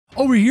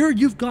Over here,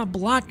 you've got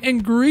black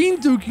and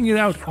green duking it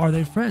out. Are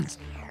they friends?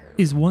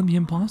 Is one the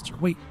imposter?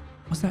 Wait,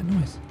 what's that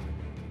noise?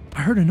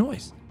 I heard a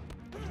noise.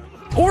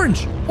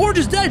 Orange! Orange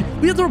is dead!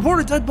 We have to report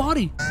a dead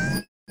body.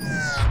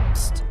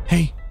 Psst.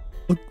 Hey,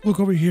 look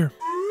over here.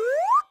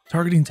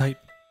 Targeting type.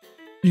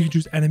 You can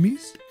choose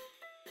enemies,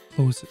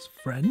 closest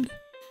friend,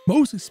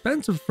 most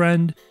expensive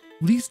friend,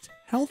 least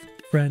health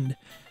friend.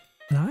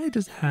 And I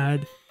just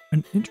had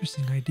an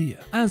interesting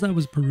idea. As I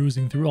was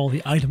perusing through all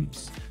the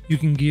items you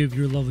can give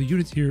your lovely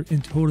units here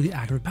in Totally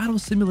Accurate Battle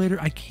Simulator,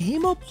 I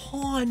came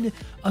upon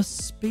a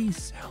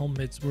space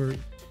helmet. Where'd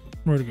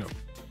it go?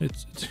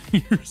 It's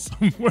here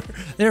somewhere.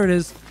 There it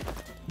is.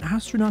 An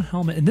astronaut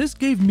helmet. And this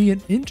gave me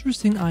an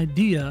interesting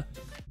idea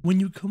when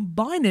you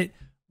combine it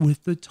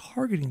with the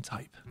targeting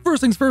type.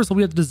 First things first,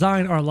 we have to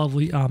design our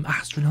lovely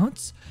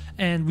astronauts.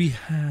 And we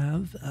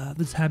have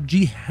the tab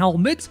G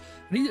helmet.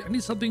 I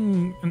need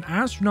something, an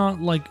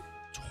astronaut like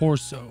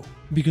torso.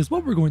 Because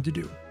what we're going to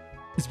do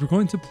is we're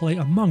going to play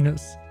Among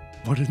Us,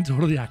 but in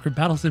Totally Accurate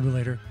Battle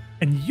Simulator.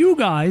 And you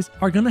guys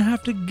are going to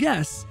have to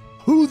guess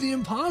who the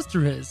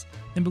imposter is.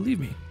 And believe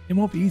me, it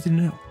won't be easy to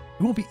know.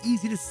 It won't be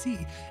easy to see.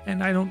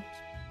 And I don't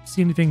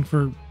see anything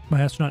for my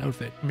astronaut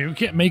outfit. I mean, we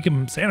can't make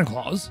him Santa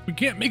Claus. We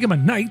can't make him a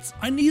knight.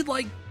 I need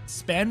like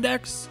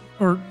spandex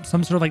or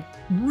some sort of like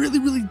really,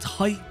 really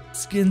tight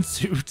skin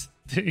suit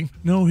thing.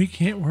 No, he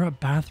can't wear a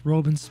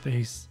bathrobe in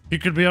space. He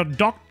could be a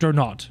doctor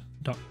not.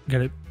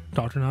 Get it?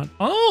 Doctor not.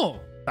 Oh,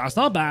 that's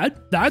not bad.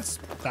 That's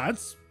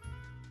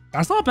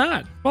not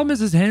bad. Problem is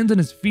his hands and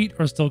his feet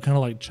are still kind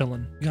of like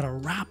chilling. You gotta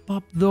wrap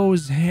up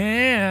those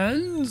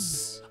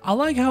hands. I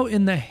like how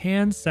in the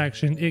hand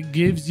section, it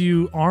gives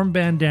you arm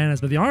bandanas,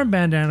 but the arm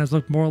bandanas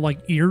look more like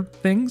ear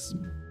things.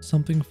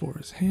 Something for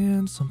his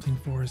hands, something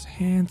for his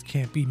hands.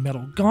 Can't be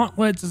metal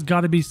gauntlets. It's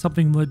gotta be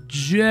something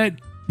legit.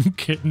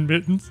 Kitten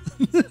mittens.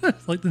 I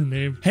like the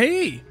name.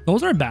 Hey,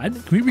 those aren't bad.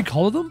 Can we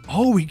recolor them?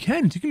 Oh, we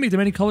can. You can make them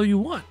any color you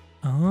want.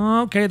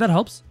 Okay, that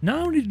helps.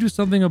 Now we need to do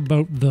something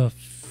about the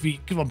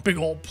feet. Give them big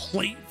old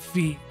plate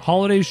feet.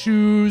 Holiday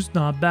shoes,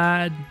 not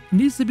bad. It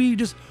needs to be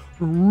just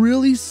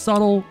really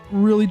subtle,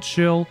 really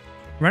chill.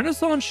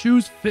 Renaissance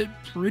shoes fit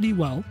pretty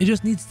well. It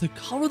just needs to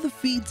color the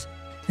feet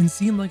and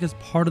seem like it's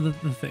part of the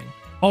thing.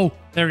 Oh,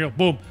 there we go.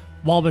 Boom.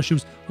 Walrus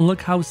shoes.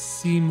 Look how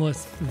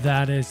seamless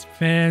that is.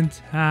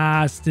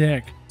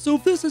 Fantastic. So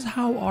if this is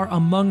how our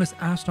Among Us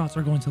astronauts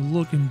are going to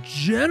look in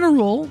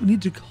general, we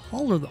need to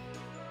color them.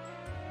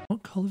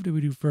 What color do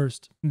we do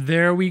first?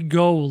 There we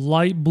go,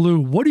 light blue.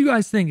 What do you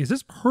guys think? Is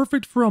this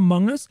perfect for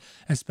Among Us?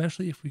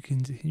 Especially if we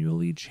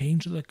continually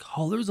change the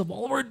colors of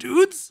all of our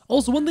dudes?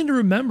 Also, one thing to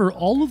remember,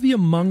 all of the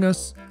Among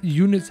Us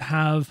units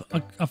have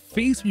a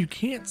face where you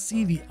can't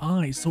see the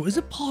eyes. So is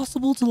it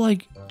possible to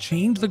like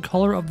change the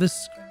color of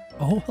this?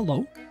 Oh,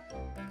 hello.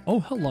 Oh,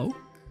 hello.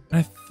 And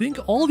I think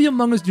all the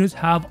Among Us units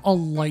have a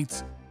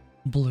light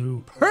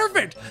blue.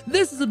 Perfect!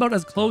 This is about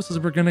as close as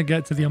we're gonna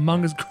get to the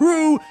Among Us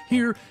crew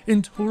here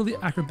in Totally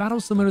Accurate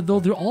Battle Simulator, though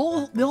they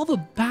all have a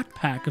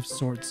backpack of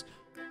sorts.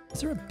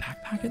 Is there a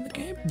backpack in the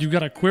game? You've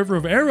got a quiver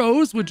of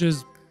arrows, which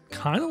is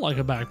kind of like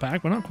a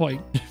backpack, but not quite.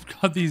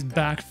 You've got these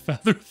back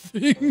feather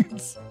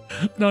things.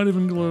 Not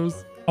even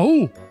close.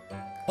 Oh!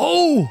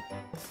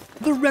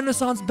 The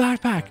Renaissance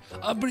backpack,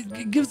 but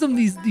it gives them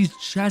these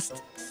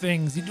chest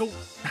things. You don't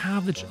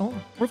have the. Oh,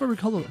 what if I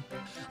recolor them?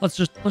 Let's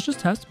just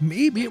test.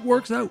 Maybe it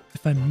works out.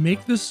 If I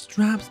make the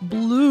straps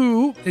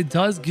blue, it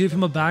does give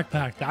him a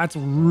backpack. That's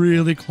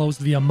really close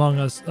to the Among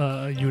Us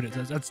unit.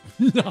 That's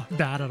not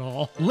bad at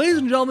all. Ladies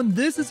and gentlemen,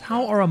 this is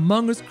how our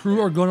Among Us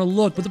crew are going to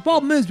look. But the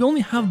problem is we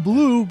only have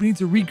blue. We need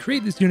to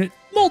recreate this unit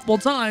multiple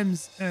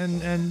times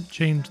and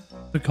change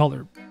the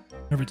color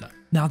every time.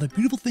 Now, the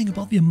beautiful thing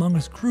about the Among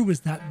Us crew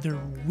is that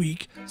they're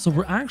weak, so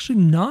we're actually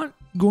not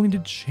going to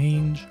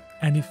change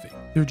anything.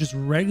 They're just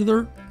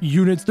regular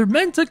units. They're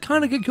meant to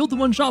kind of get killed in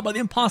one shot by the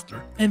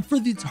imposter. And for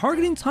the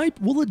targeting type,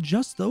 we'll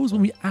adjust those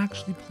when we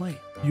actually play.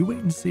 You wait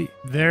and see.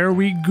 There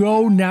we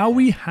go. Now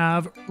we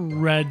have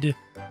red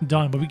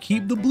done, but we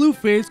keep the blue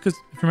face because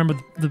if you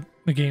remember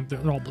the game,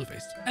 they're all blue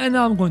faced. And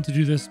now I'm going to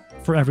do this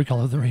for every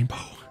color of the rainbow.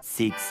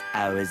 6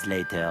 hours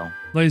later.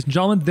 Ladies and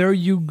gentlemen, there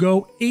you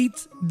go.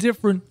 8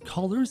 different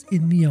colors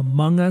in the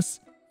Among Us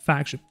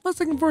faction. Let's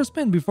take them for a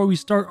spin before we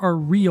start our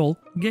real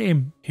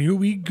game. Here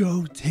we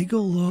go. Take a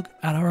look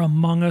at our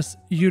Among Us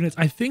units.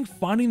 I think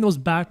finding those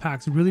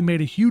backpacks really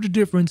made a huge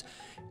difference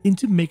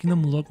into making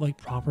them look like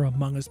proper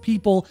Among Us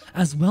people,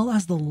 as well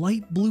as the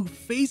light blue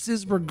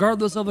faces,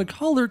 regardless of the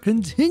color,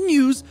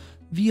 continues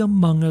the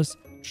Among Us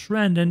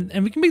trend.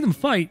 And we can make them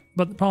fight,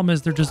 but the problem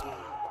is they're just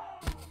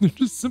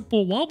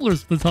simple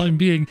wobblers for the time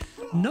being.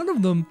 None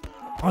of them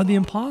are the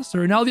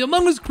imposter. Now the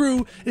Among Us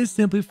crew is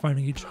simply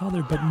fighting each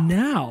other. But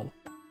now,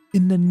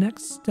 in the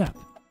next step,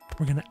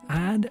 we're going to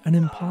add an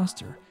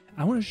imposter.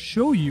 I want to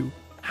show you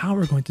how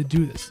we're going to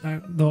do this.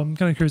 Though I'm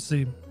kind of curious to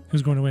see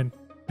who's going to win.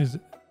 Is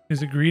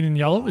it green and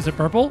yellow? Is it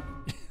purple?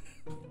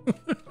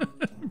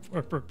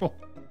 Or purple.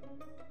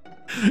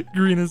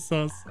 Green is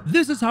sus.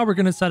 This is how we're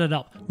going to set it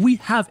up. We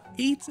have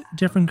 8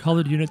 different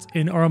colored units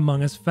in our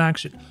Among Us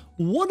faction.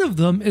 One of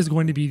them is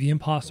going to be the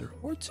imposter,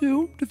 or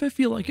 2 if I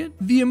feel like it.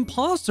 The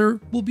imposter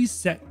will be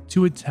set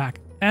to attack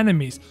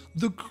enemies.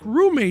 The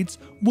crewmates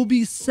will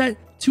be set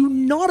to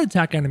not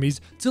attack enemies,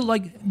 to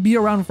like be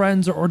around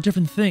friends or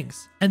different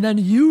things. And then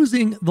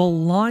using the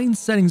line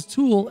settings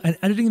tool and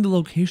editing the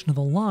location of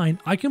the line,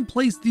 I can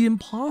place the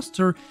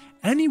imposter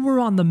anywhere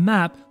on the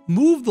map,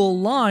 move the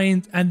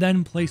lines, and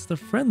then place the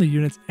friendly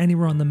units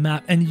anywhere on the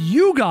map. And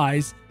you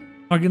guys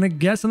are gonna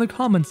guess in the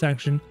comment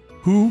section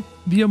who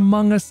the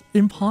Among Us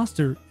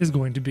imposter is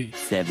going to be.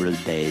 Several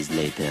days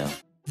later.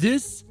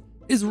 This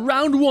is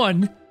round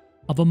 1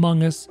 of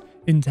Among Us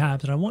in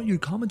tabs, and I want you to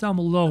comment down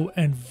below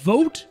and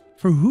vote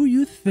for who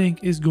you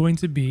think is going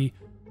to be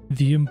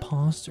the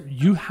imposter.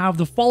 You have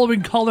the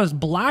following colors: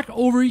 black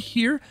over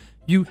here,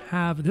 you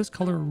have this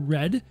color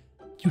red,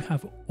 you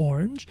have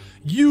orange,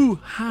 you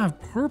have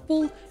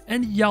purple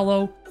and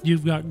yellow,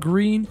 you've got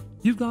green,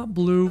 you've got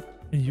blue,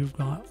 and you've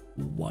got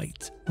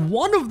white.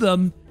 One of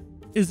them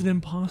is an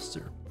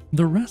imposter.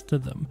 The rest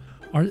of them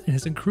are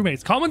innocent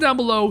crewmates. Comment down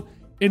below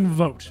and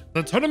vote.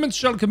 The tournament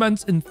shall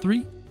commence in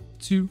 3,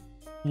 2,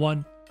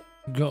 1,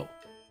 go.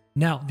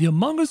 Now, the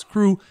Among Us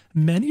crew,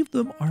 many of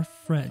them are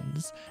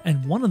friends,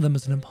 and one of them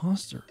is an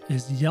imposter.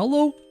 Is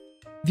yellow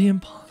the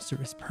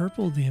imposter? Is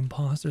purple the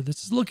imposter?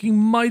 This is looking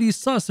mighty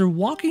sus. They're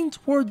walking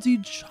towards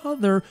each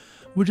other,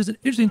 which is an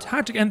interesting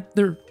tactic, and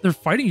they're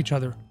fighting each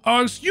other.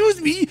 Oh,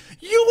 excuse me,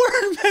 you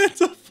weren't meant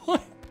to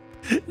fight.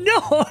 No,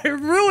 I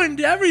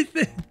ruined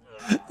everything.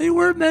 They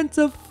weren't meant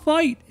to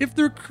fight. If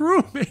they're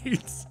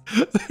crewmates,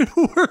 they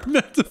weren't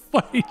meant to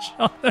fight each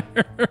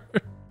other.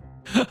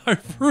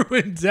 I've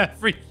ruined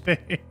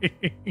everything.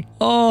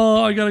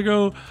 Oh, I gotta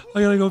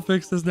go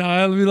fix this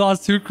now. We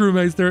lost 2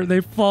 crewmates.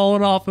 They've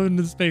fallen off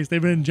into space.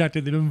 They've been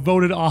injected. They've been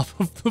voted off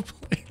of the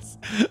place.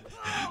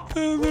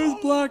 And there's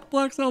Black.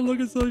 Black's not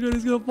looking so good.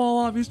 He's gonna fall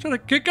off. He's trying to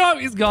kick up.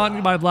 He's gone.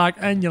 Goodbye, Black.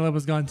 And yellow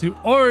was gone too.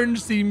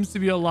 Orange seems to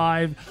be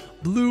alive.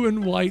 Blue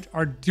and white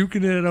are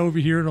duking it over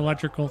here in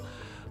electrical.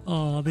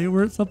 Oh, they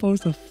weren't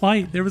supposed to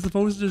fight. They were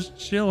supposed to just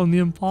chill, and the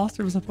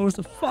imposter was supposed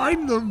to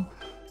find them.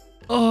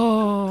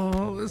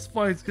 Oh, this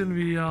fight's gonna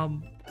be,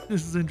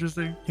 this is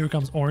interesting. Here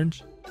comes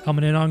orange,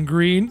 coming in on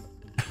green.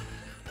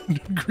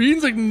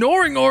 Green's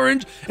ignoring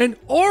orange, and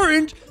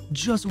orange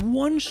just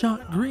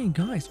one-shot green.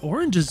 Guys,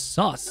 orange is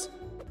sus.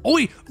 Oh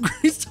wait,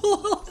 green's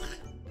still alive.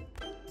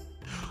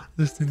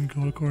 This didn't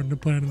go according to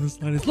plan in the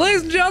slightest.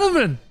 Ladies and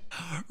gentlemen,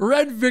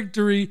 red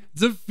victory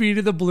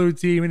defeated the blue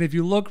team, and if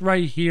you look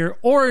right here,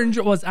 orange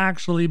was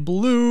actually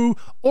blue.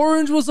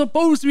 Orange was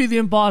supposed to be the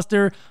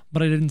imposter,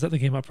 but I didn't set the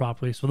game up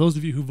properly. So those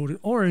of you who voted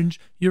orange,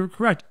 you're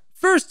correct.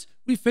 First,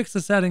 we fix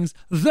the settings,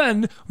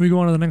 then we go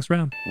on to the next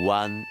round.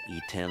 1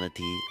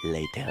 eternity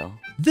later.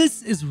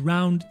 This is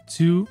round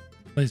 2.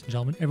 Ladies and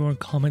gentlemen, everyone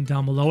comment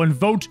down below and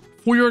vote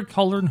for your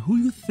color and who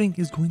you think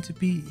is going to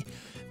be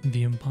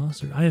the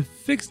imposter. I have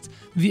fixed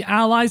the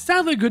allies.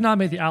 Sadly, I could not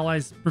make the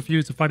allies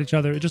refuse to fight each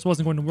other. It just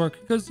wasn't going to work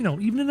because, you know,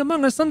 even in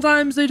Among Us,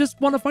 sometimes they just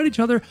want to fight each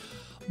other.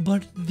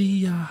 But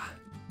the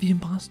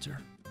imposter,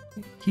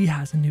 he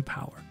has a new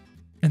power.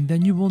 And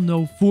then you will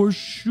know for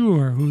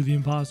sure who the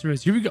imposter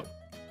is. Here we go.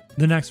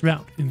 The next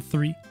round in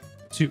 3,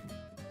 2,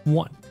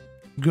 1,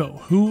 go.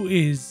 Who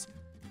is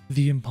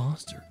the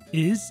imposter?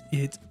 Is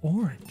it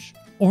orange?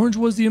 Orange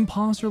was the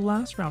imposter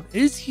last round.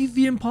 Is he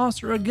the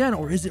imposter again,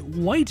 or is it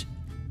white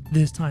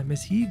this time?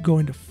 Is he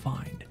going to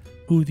find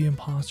who the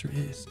imposter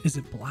is? Is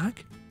it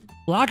black?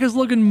 Black is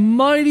looking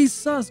mighty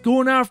sus,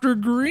 going after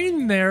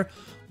green there.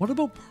 What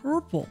about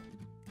purple?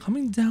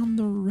 Coming down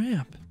the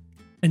ramp.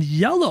 And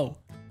yellow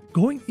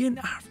going in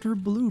after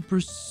blue,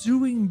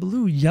 pursuing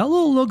blue.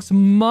 Yellow looks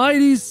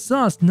mighty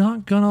sus,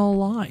 not gonna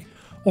lie.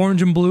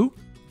 Orange and blue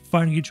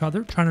fighting each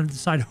other, trying to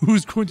decide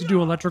who's going to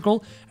do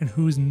electrical and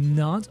who's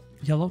not.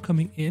 Yellow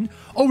coming in.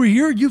 Over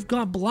here, you've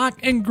got black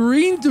and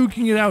green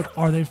duking it out.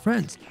 Are they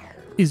friends?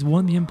 Is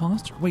one the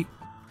imposter? Wait,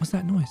 what's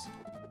that noise?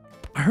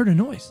 I heard a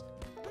noise.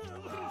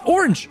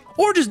 Orange!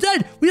 Orange is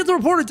dead! We have to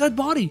report a dead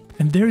body!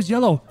 And there's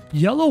yellow.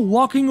 Yellow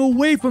walking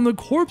away from the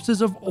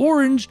corpses of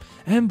orange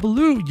and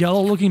blue.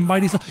 Yellow looking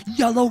mighty.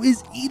 Yellow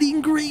is eating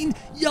green.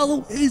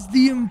 Yellow is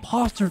the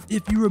imposter.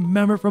 If you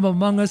remember from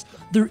Among Us,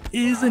 there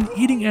is an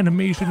eating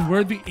animation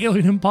where the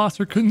alien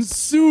imposter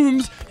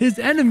consumes his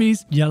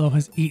enemies. Yellow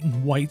has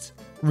eaten white,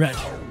 red,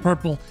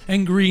 purple,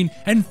 and green,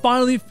 and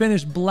finally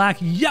finished black.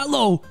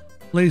 Yellow,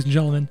 ladies and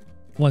gentlemen,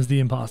 was the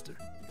imposter.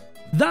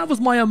 That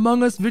was my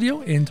Among Us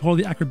video in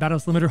Totally Accurate Battle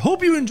Limiter.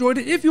 Hope you enjoyed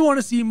it. If you want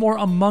to see more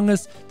Among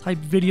Us type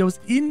videos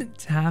in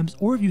tabs,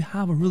 or if you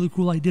have a really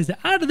cool idea to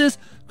add to this,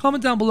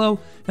 comment down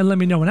below and let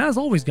me know. And as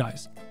always,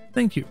 guys,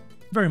 thank you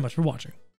very much for watching.